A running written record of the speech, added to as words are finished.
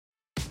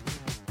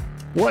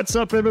What's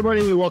up,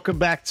 everybody? Welcome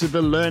back to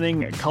the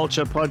Learning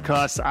Culture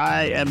Podcast.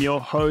 I am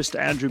your host,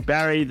 Andrew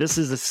Barry. This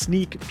is a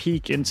sneak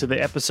peek into the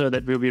episode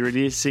that we'll be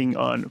releasing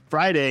on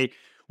Friday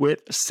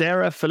with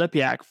Sarah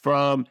Filipiak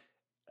from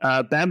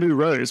Bamboo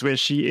Rose, where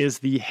she is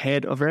the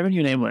Head of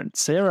Revenue Enablement.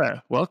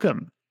 Sarah,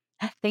 welcome.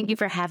 Thank you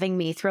for having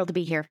me. Thrilled to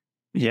be here.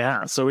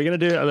 Yeah, so we're going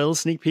to do a little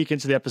sneak peek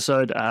into the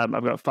episode. I've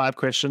got 5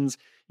 questions.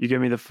 You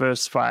give me the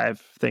first 5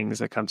 things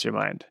that come to your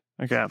mind.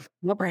 Okay.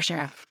 No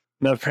pressure.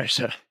 No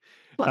pressure.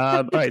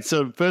 All right,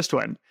 so first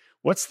one.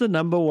 What's the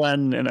number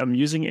one, and I'm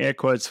using air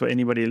quotes for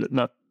anybody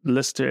not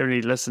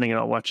listening and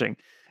not watching,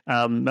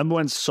 number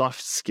one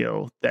soft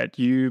skill that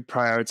you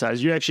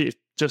prioritize? You're actually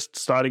just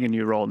starting a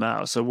new role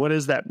now. So what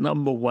is that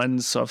number one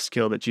soft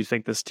skill that you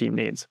think this team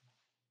needs?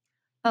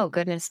 Oh,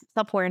 goodness.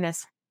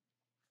 Self-awareness.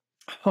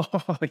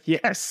 Oh,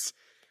 yes.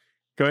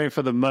 Going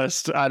for the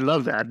most. I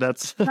love that.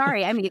 That's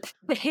Sorry. I mean,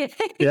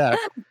 yeah.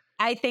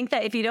 I think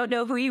that if you don't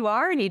know who you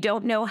are and you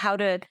don't know how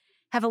to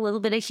have a little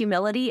bit of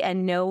humility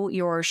and know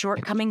your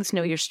shortcomings,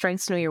 know your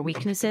strengths, know your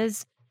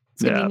weaknesses,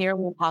 it's going to be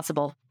nearly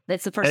impossible.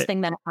 That's the first thing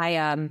that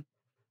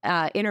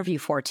I interview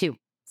for too.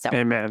 So.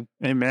 Amen.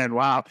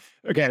 Wow.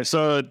 Okay,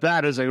 so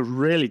that is a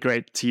really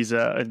great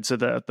teaser into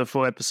the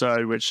full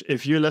episode, which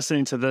if you're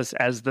listening to this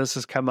as this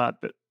has come out,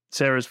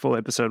 Sarah's full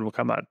episode will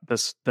come out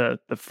the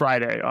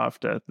Friday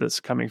after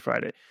this coming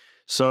Friday.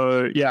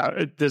 So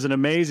yeah, there's an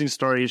amazing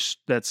story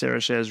that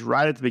Sarah shares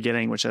right at the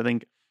beginning, which I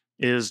think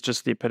is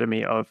just the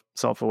epitome of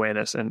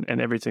self-awareness and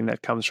everything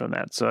that comes from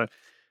that. So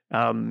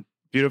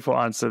beautiful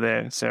answer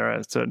there,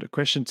 Sarah. So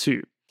question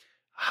 2,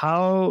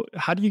 how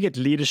do you get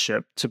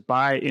leadership to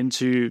buy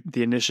into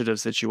the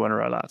initiatives that you want to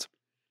roll out?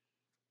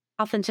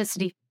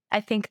 Authenticity.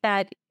 I think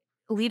that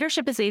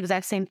leadership is the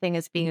exact same thing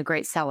as being a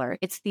great seller.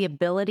 It's the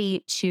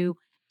ability to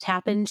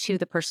tap into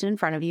the person in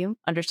front of you,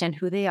 understand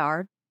who they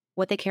are,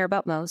 what they care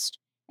about most,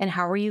 and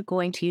how are you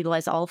going to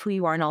utilize all of who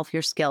you are and all of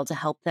your skill to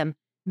help them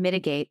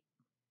mitigate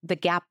the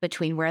gap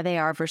between where they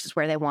are versus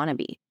where they want to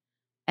be.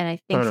 And I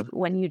think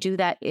when you do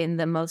that in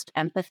the most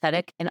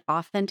empathetic and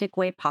authentic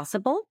way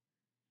possible,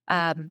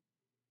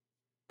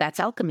 that's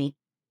alchemy.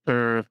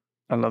 I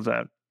love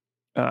that.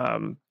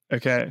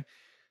 Okay.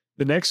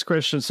 The next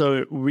question.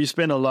 So we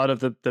spent a lot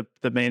of the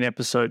main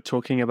episode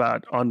talking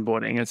about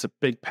onboarding. It's a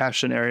big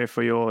passion area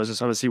for yours.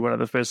 It's obviously one of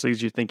the first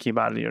things you're thinking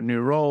about in your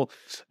new role.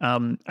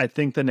 I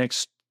think the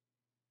next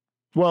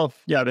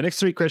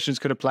 3 questions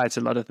could apply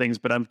to a lot of things,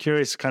 but I'm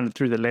curious kind of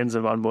through the lens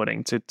of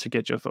onboarding to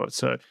get your thoughts.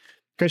 So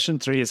question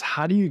 3 is,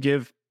 how do you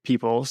give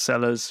people,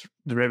 sellers,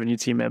 the revenue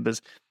team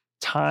members,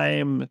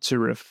 time to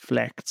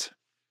reflect?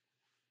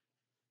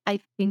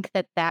 I think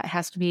that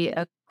has to be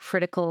a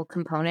critical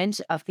component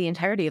of the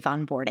entirety of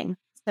onboarding.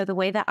 So the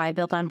way that I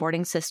build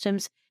onboarding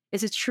systems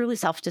is it's truly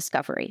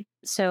self-discovery.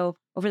 So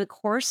over the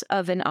course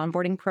of an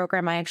onboarding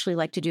program, I actually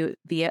like to do it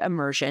via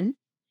immersion,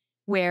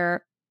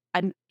 where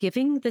I'm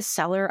giving the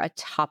seller a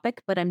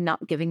topic, but I'm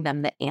not giving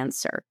them the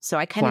answer. So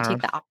I kind of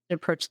take the opposite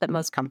approach that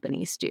most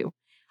companies do,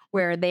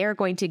 where they are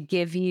going to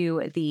give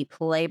you the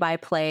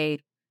play-by-play.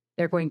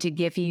 They're going to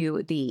give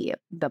you the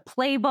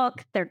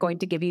playbook. They're going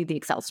to give you the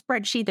Excel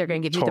spreadsheet. They're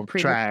going to give you the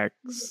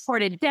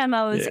pre-recorded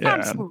demos. Yeah.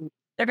 Absolutely.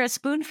 They're going to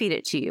spoon feed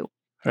it to you.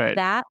 Right.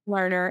 That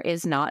learner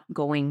is not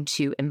going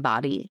to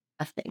embody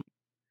a thing.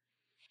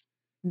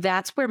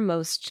 That's where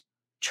most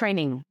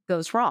training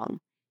goes wrong.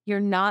 You're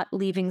not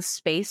leaving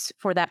space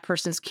for that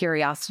person's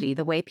curiosity.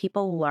 The way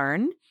people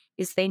learn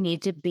is they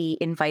need to be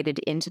invited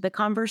into the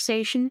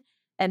conversation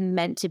and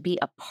meant to be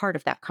a part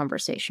of that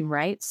conversation,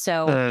 right?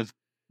 So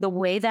the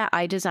way that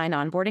I design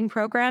onboarding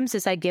programs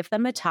is I give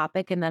them a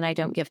topic and then I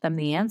don't give them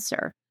the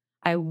answer.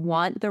 I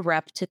want the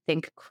rep to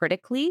think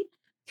critically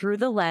through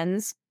the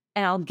lens,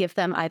 and I'll give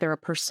them either a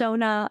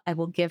persona, I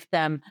will give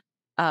them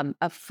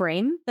a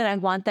frame that I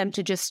want them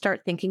to just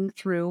start thinking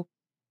through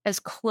as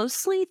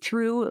closely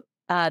through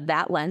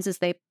that lens as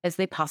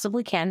they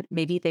possibly can.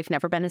 Maybe they've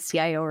never been a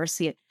CIO or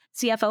a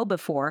CFO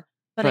before,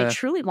 but I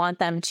truly want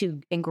them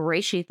to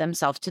ingratiate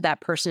themselves to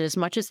that person as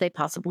much as they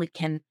possibly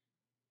can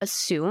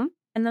assume.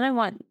 And then I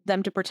want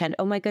them to pretend,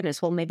 oh my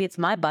goodness, well, maybe it's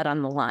my butt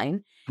on the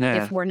line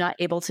if we're not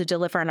able to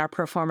deliver on our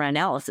pro forma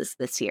analysis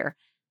this year.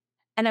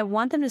 And I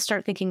want them to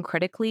start thinking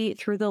critically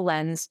through the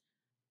lens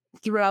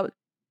throughout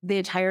the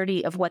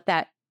entirety of what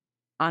that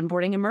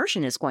onboarding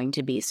immersion is going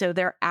to be. So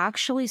they're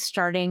actually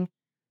starting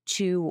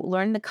to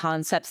learn the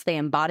concepts, they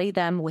embody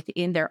them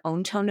within their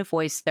own tone of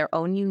voice, their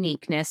own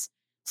uniqueness,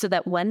 so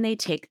that when they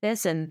take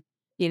this and,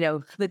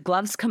 the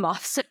gloves come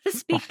off, so to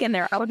speak, and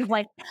they're out of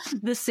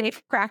the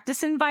safe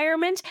practice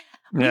environment,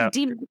 we've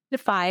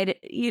demystified,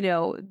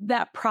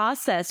 that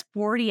process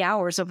 40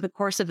 hours over the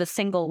course of a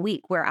single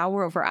week, where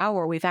hour over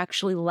hour, we've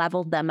actually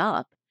leveled them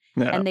up.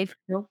 And they've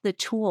built the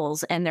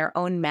tools and their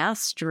own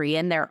mastery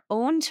and their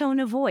own tone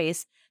of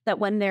voice that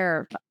when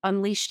they're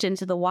unleashed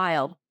into the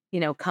wild,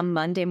 come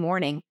Monday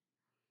morning,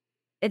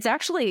 it's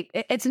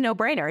a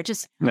no-brainer. It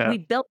just, we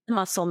built the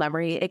muscle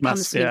memory. It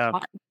comes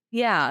to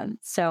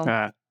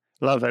So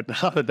love it.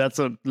 That's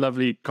a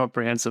lovely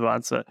comprehensive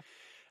answer.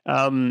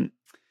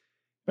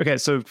 Okay,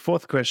 so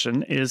fourth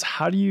question is,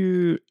 how do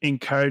you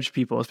encourage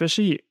people,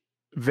 especially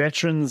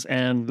veterans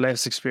and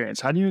less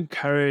experienced, how do you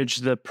encourage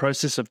the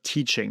process of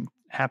teaching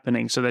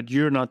happening so that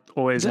you're not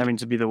always having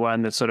to be the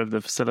one that's sort of the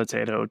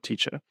facilitator or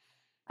teacher?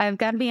 I've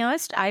got to be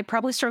honest, I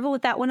probably struggle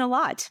with that one a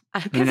lot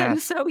because I'm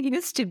so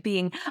used to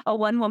being a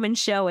one-woman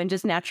show and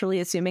just naturally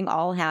assuming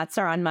all hats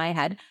are on my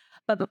head.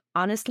 But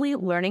honestly,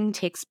 learning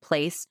takes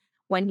place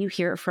when you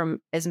hear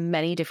from as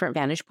many different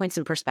vantage points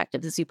and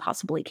perspectives as you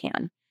possibly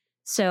can.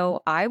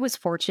 So I was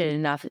fortunate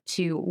enough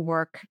to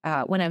work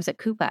when I was at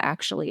Coupa,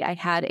 actually. I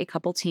had a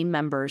couple team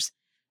members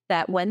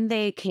that when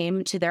they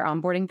came to their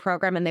onboarding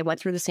program and they went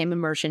through the same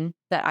immersion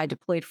that I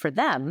deployed for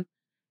them,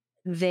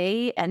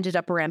 they ended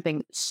up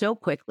ramping so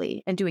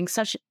quickly and doing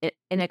such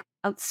an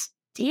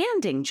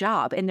outstanding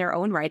job in their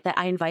own right that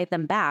I invite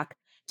them back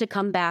to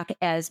come back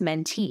as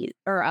mentees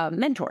or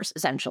mentors,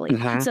 essentially.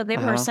 So they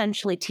were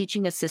essentially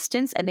teaching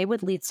assistants, and they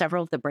would lead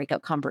several of the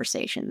breakout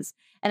conversations.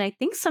 And I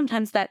think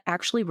sometimes that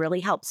actually really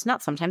helps.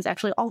 Not sometimes,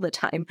 actually all the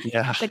time.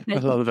 Yeah, I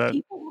love that.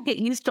 People get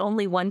used to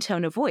only one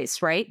tone of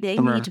voice, right? They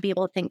need to be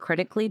able to think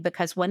critically,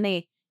 because when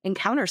they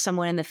encounter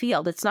someone in the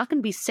field, it's not going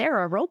to be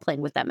Sarah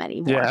role-playing with them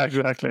anymore. Yeah,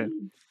 exactly.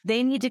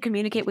 They need to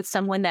communicate with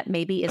someone that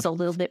maybe is a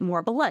little bit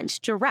more blunt,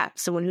 direct,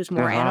 someone who's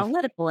more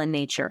analytical in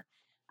nature.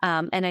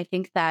 And I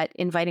think that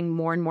inviting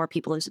more and more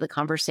people into the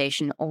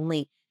conversation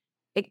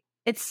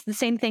it's the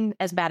same thing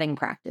as batting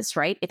practice,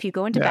 right? If you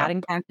go into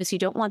batting practice, you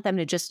don't want them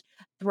to just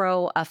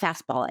throw a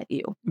fastball at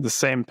you. The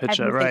same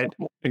pitcher, right?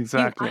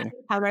 Exactly. You have to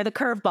encounter the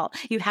curveball.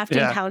 You have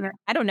to encounter,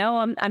 I don't know,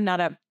 I'm not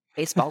a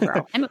baseball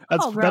girl. I'm a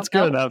football girl. That's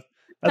good enough.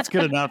 That's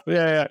good enough.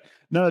 Yeah.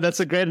 No, that's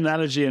a great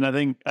analogy, and I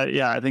think,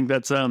 I think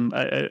that's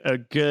a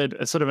good,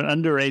 sort of an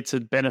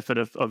underrated benefit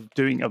of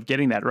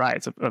getting that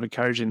right, of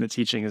encouraging the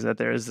teaching, is that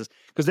there is this.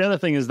 Because the other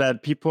thing is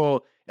that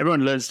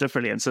everyone learns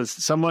differently, and so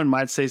someone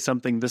might say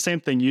something, the same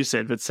thing you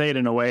said, but say it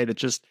in a way that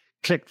just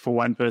clicked for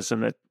one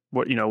person, that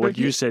what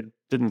you said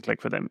didn't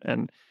click for them,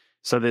 and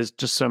so there's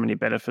just so many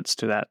benefits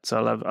to that. So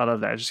I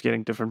love that, just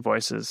getting different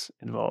voices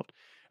involved.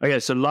 Okay,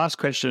 so last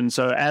question.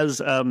 So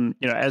as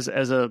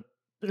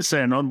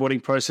say an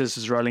onboarding process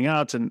is rolling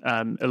out, and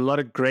a lot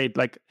of great,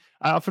 I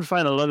often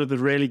find a lot of the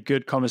really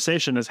good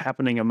conversation is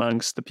happening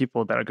amongst the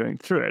people that are going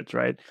through it,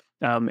 right?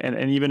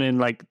 And even in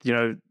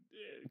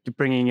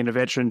bringing in a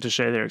veteran to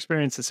share their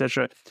experience,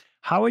 etc.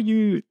 How are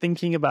you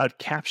thinking about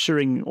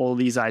capturing all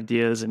these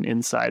ideas and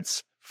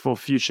insights for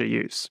future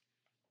use?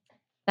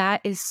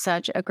 That is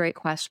such a great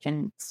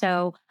question.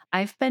 So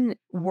I've been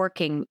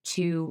working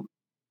to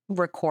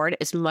record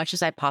as much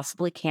as I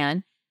possibly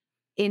can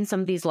in some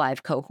of these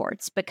live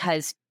cohorts,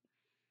 because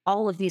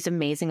all of these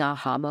amazing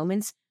aha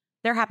moments,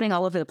 they're happening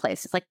all over the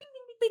place. It's like,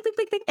 bing, bing,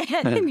 bing, bing,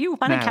 bing, and you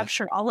want to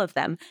capture all of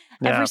them.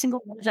 Every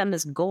single one of them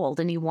is gold,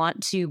 and you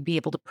want to be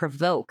able to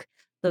provoke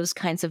those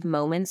kinds of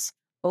moments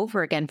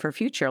over again for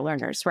future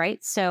learners,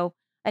 right? So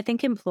I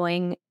think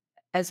employing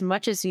as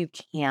much as you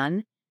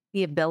can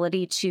the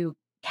ability to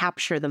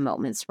capture the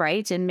moments,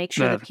 right? And make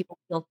sure that people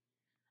feel.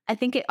 I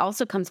think it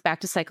also comes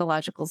back to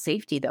psychological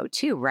safety, though,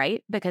 too,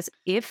 right? Because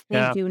if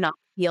they do not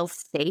feel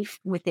safe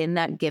within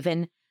that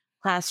given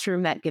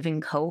classroom, that given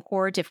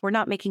cohort, if we're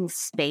not making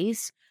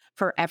space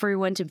for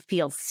everyone to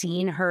feel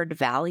seen, heard,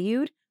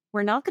 valued,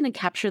 we're not going to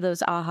capture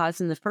those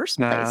ahas in the first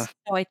place.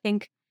 So I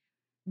think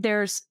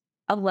there's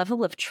a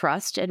level of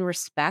trust and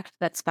respect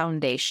that's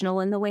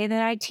foundational in the way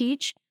that I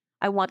teach.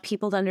 I want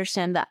people to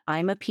understand that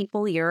I'm a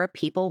people, you're a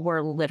people.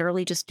 We're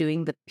literally just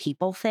doing the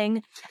people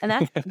thing. And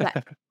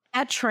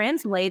that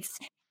translates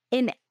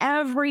in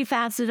every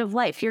facet of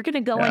life. You're going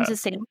to go into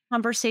sales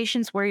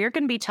conversations where you're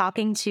going to be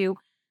talking to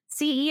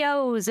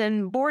CEOs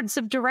and boards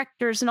of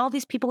directors and all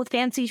these people with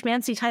fancy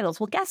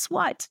titles. Well, guess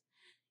what?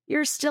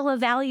 You're still a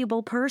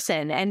valuable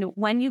person. And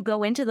when you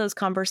go into those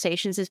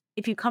conversations,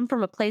 if you come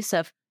from a place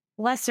of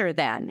lesser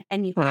than,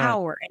 and you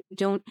power, and you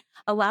don't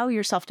allow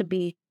yourself to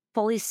be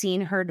fully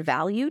seen, heard,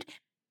 valued,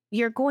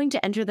 you're going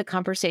to enter the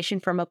conversation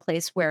from a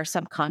place where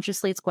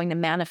subconsciously it's going to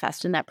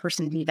manifest in that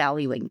person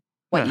devaluing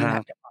what you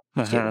have to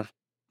do.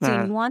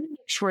 So you want to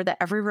make sure that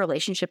every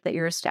relationship that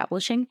you're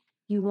establishing,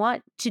 you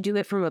want to do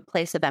it from a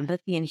place of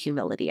empathy and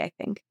humility, I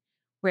think,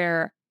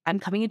 where I'm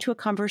coming into a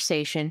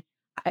conversation.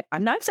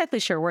 I'm not exactly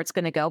sure where it's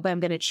going to go, but I'm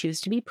going to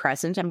choose to be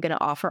present. I'm going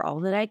to offer all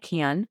that I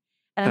can.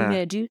 And I'm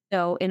going to do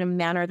so in a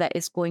manner that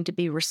is going to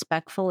be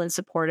respectful and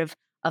supportive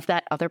of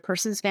that other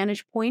person's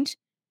vantage point,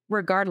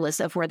 regardless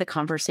of where the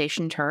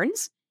conversation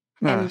turns.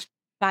 And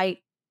by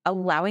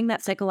allowing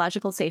that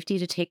psychological safety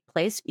to take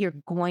place, you're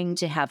going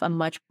to have a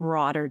much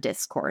broader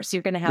discourse.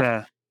 You're going to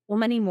have so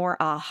many more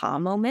aha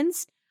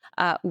moments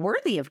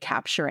worthy of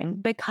capturing,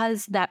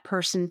 because that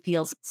person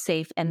feels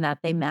safe and that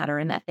they matter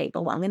and that they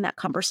belong in that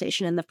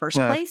conversation in the first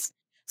place.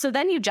 So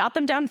then you jot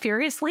them down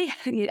furiously.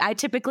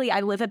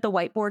 I live at the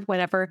whiteboard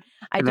whenever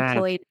I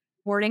deploy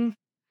boarding,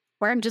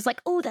 where I'm just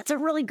like, oh, that's a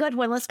really good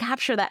one. Let's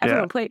capture that.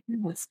 Everyone play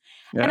this.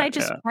 And I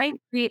just try and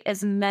create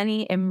as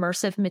many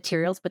immersive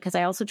materials, because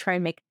I also try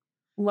and make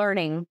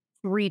learning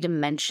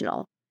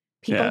three-dimensional.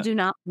 People do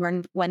not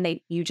learn when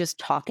you just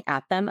talk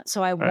at them.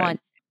 So I want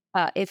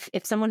If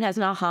someone has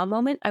an aha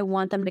moment, I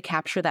want them to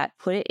capture that,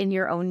 put it in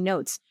your own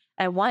notes.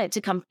 I want it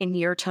to come in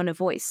your tone of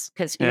voice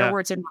because your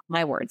words are not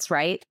my words,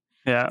 right?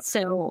 Yeah.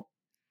 So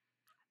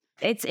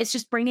it's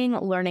just bringing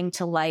learning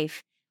to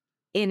life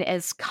in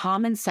as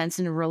common sense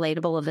and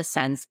relatable of a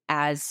sense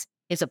as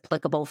is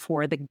applicable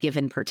for the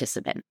given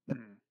participant.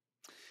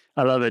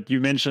 I love it. You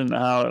mentioned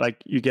how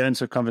like you get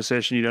into a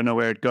conversation, you don't know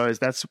where it goes.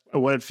 That's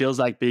what it feels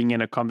like being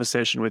in a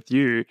conversation with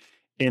you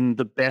in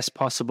the best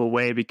possible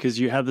way, because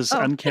you have this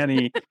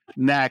uncanny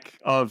knack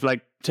of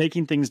like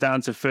taking things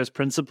down to first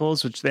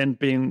principles, which then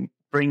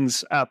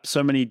brings up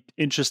so many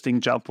interesting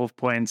jump off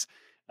points.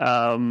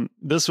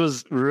 This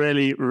was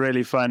really,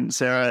 really fun,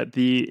 Sarah.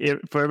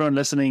 For everyone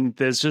listening,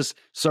 there's just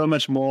so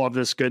much more of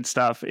this good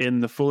stuff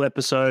in the full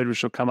episode,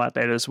 which will come out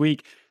later this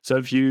week. So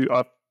if you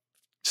are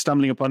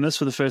stumbling upon this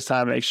for the first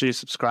time, make sure you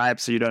subscribe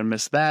so you don't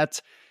miss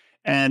that.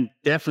 And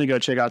definitely go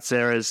check out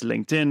Sarah's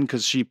LinkedIn,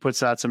 because she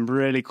puts out some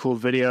really cool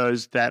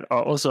videos that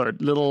are also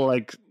little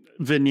like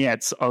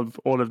vignettes of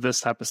all of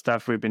this type of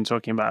stuff we've been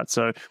talking about.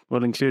 So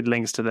we'll include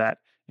links to that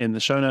in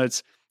the show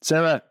notes.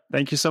 Sarah,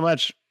 thank you so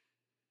much.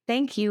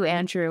 Thank you,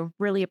 Andrew.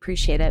 Really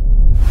appreciate it.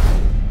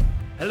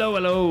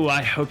 Hello.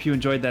 I hope you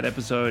enjoyed that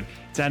episode.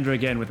 It's Andrew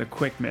again with a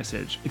quick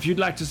message. If you'd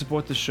like to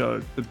support the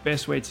show, the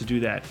best way to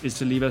do that is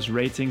to leave us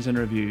ratings and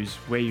reviews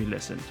where you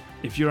listened.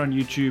 If you're on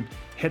YouTube,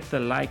 hit the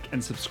like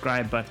and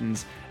subscribe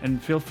buttons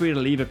and feel free to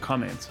leave a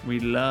comment.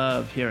 We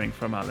love hearing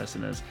from our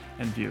listeners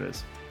and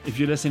viewers. If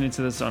you're listening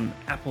to this on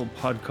Apple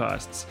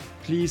Podcasts,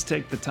 please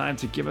take the time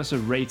to give us a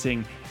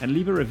rating and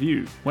leave a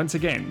review. Once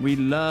again, we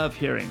love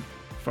hearing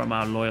from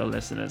our loyal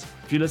listeners.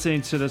 If you're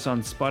listening to this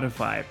on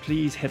Spotify,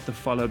 please hit the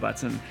follow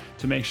button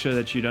to make sure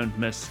that you don't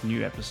miss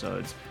new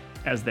episodes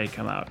as they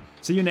come out.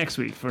 See you next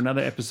week for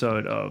another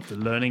episode of the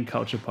Learning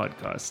Culture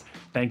Podcast.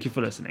 Thank you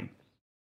for listening.